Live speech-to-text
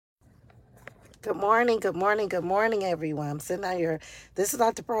Good morning, good morning, good morning, everyone. I'm sitting out here. This is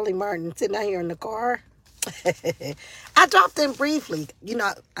Dr. Pearlie Martin sitting out here in the car. I dropped in briefly.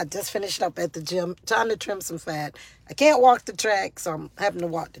 I just finished up at the gym trying to trim some fat. I can't walk the track, so I'm having to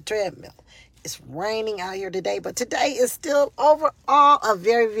walk the treadmill. It's raining out here today, but today is still overall a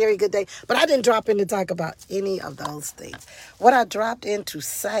very, very good day. But I didn't drop in to talk about any of those things. What I dropped in to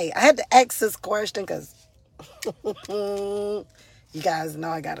say, I had to ask this question because you guys know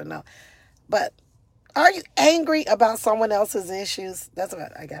I got to know. But are you angry about someone else's issues? That's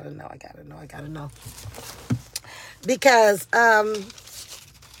what I gotta know. I gotta know. Because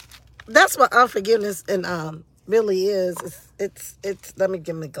that's what unforgiveness and really is. It's. Let me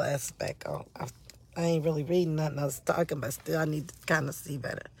get my glasses back on. I ain't really reading nothing I was talking, but still I need to kind of see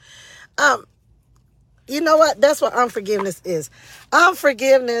better. Um, you know what? That's what unforgiveness is.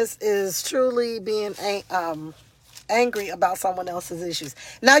 Unforgiveness is truly being angry about someone else's issues.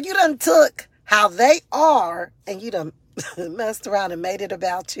 Now you done took how they are and you done messed around and made it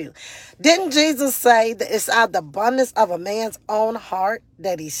about you. Didn't Jesus say that it's out of the abundance of a man's own heart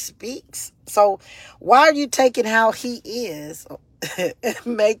that he speaks? So why are you taking how he is and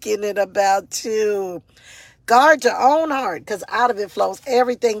making it about you? Guard your own heart, because out of it flows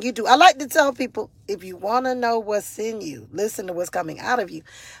everything you do. I like to tell people, if you want to know what's in you, listen to what's coming out of you,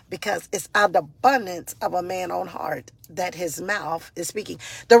 because it's out of the abundance of a man's own heart that his mouth is speaking.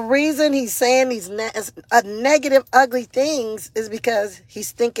 The reason he's saying these negative, ugly things is because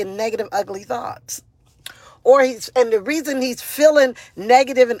he's thinking negative, ugly thoughts. And the reason he's feeling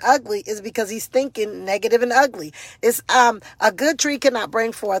negative and ugly is because he's thinking negative and ugly. It's a good tree cannot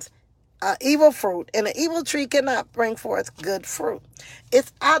bring forth evil fruit, and an evil tree cannot bring forth good fruit.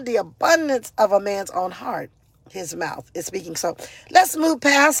 It's out the abundance of a man's own heart. His mouth is speaking. So let's move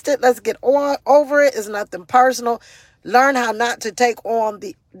past it. Let's get on over it. It's nothing personal. Learn how not to take on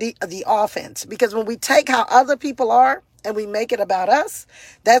the offense, because when we take how other people are and we make it about us,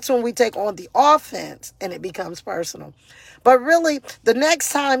 that's when we take on the offense and it becomes personal. But really, the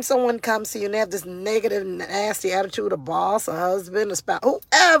next time someone comes to you and they have this negative, nasty attitude, a boss, a husband, a spouse,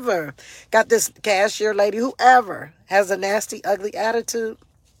 whoever, got this cashier lady, whoever has a nasty, ugly attitude,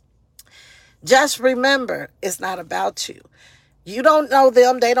 just remember, it's not about you. You don't know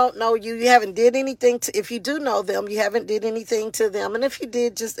them. They don't know you. You haven't did anything to, if you do know them, you haven't did anything to them. And if you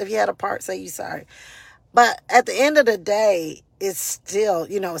did, just if you had a part, say you sorry. But at the end of the day, it's still,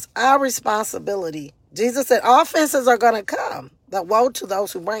 it's our responsibility. Jesus said, offenses are going to come. But woe to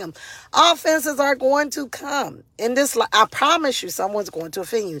those who bring them. Offenses are going to come. In this life, I promise you, someone's going to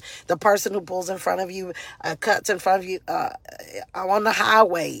offend you. The person who pulls in front of you, cuts in front of you on the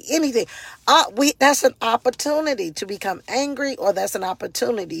highway, anything. That's an opportunity to become angry, or that's an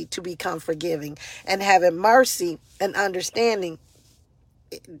opportunity to become forgiving and having mercy and understanding.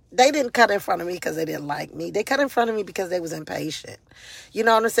 They didn't cut in front of me because they didn't like me. They cut in front of me because they was impatient. You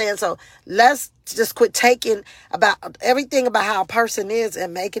know what I'm saying? So let's just quit taking about everything about how a person is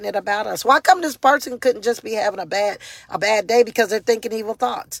and making it about us. Why come this person couldn't just be having a bad day because they're thinking evil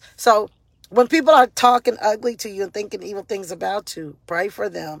thoughts? So when people are talking ugly to you and thinking evil things about you, pray for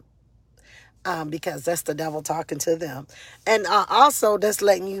them. Because that's the devil talking to them. And also that's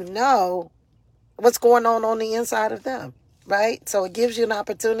letting you know what's going on the inside of them. Right? So it gives you an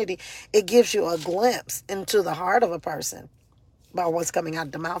opportunity. It gives you a glimpse into the heart of a person by what's coming out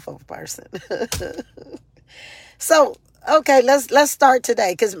of the mouth of a person. So, okay, let's start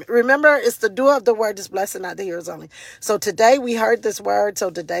today. Because remember, it's the doer of the word is blessed, not the hearers only. So today we heard this word.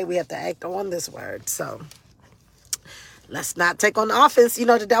 So today we have to act on this word. So let's not take on the offense.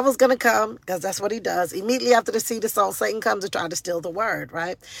 The devil's going to come, because that's what he does. Immediately after the seed is sown, Satan comes to try to steal the word,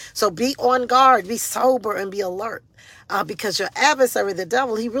 right? So be on guard, be sober, and be alert. Because your adversary, the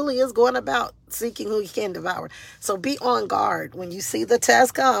devil, he really is going about seeking who he can devour. So be on guard. When you see the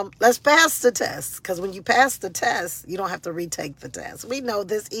test come, let's pass the test. Because when you pass the test, you don't have to retake the test. We know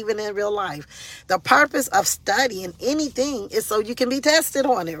this even in real life. The purpose of studying anything is so you can be tested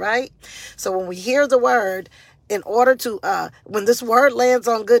on it, right? So when we hear the word, in order to, when this word lands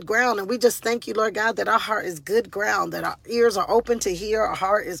on good ground, and we just thank you, Lord God, that our heart is good ground, that our ears are open to hear, our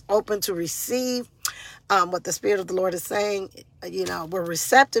heart is open to receive what the Spirit of the Lord is saying. We're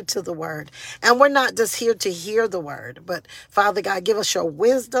receptive to the word, and we're not just here to hear the word, but Father God, give us your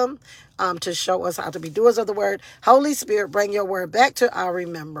wisdom to show us how to be doers of the word. Holy Spirit, bring your word back to our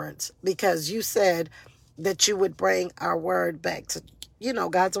remembrance, because you said that you would bring our word back to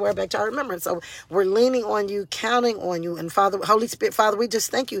God's word back to our remembrance. So we're leaning on you, counting on you. And Father, Holy Spirit, Father, we just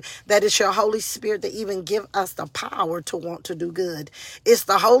thank you that it's your Holy Spirit that even give us the power to want to do good. It's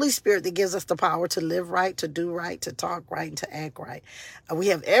the Holy Spirit that gives us the power to live right, to do right, to talk right, and to act right. We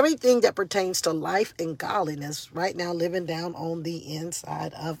have everything that pertains to life and godliness right now living down on the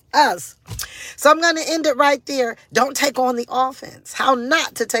inside of us. So I'm going to end it right there. Don't take on the offense. How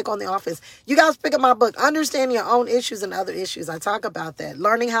not to take on the offense. You guys pick up my book, Understand Your Own Issues and Other Issues. I talk about that.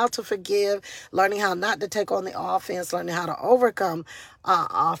 Learning how to forgive, learning how not to take on the offense, learning how to overcome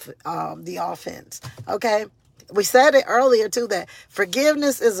the offense. Okay? We said it earlier, too, that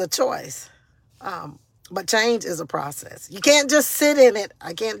forgiveness is a choice. But change is a process. You can't just sit in it.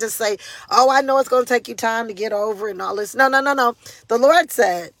 I can't just say, oh, I know it's going to take you time to get over it and all this. No. The Lord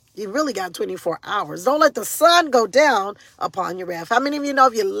said, you really got 24 hours. Don't let the sun go down upon your wrath. How many of you know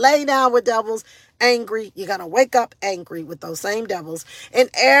if you lay down with devils angry, you're going to wake up angry with those same devils. And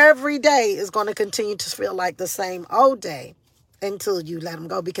every day is going to continue to feel like the same old day until you let them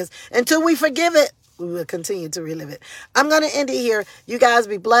go. Because until we forgive it, we will continue to relive it. I'm going to end it here. You guys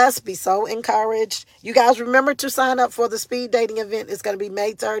be blessed. Be so encouraged. You guys remember to sign up for the speed dating event. It's going to be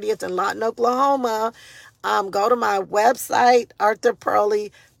May 30th in Lawton, Oklahoma. Go to my website, Arthur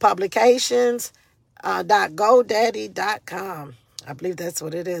Pearlie Publications, .godaddy.com. I believe that's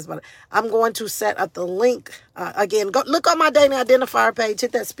what it is. But I'm going to set up the link. Again, go look on my dating identifier page.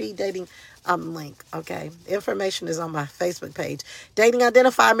 Hit that speed dating link. Okay. The information is on my Facebook page. Dating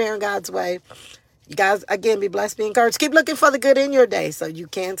Identifier, Marrying God's Way. You guys, again, be blessed, be encouraged. Keep looking for the good in your day so you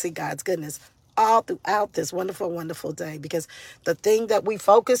can see God's goodness all throughout this wonderful, wonderful day. Because the thing that we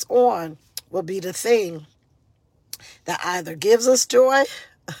focus on will be the thing that either gives us joy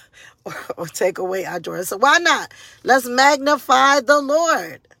or take away our joy. So why not? Let's magnify the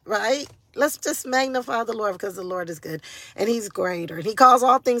Lord, right? Let's just magnify the Lord because the Lord is good and he's greater. And he calls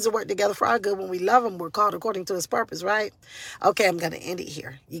all things to work together for our good. When we love him, we're called according to his purpose, right? Okay, I'm going to end it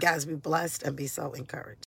here. You guys be blessed and be so encouraged.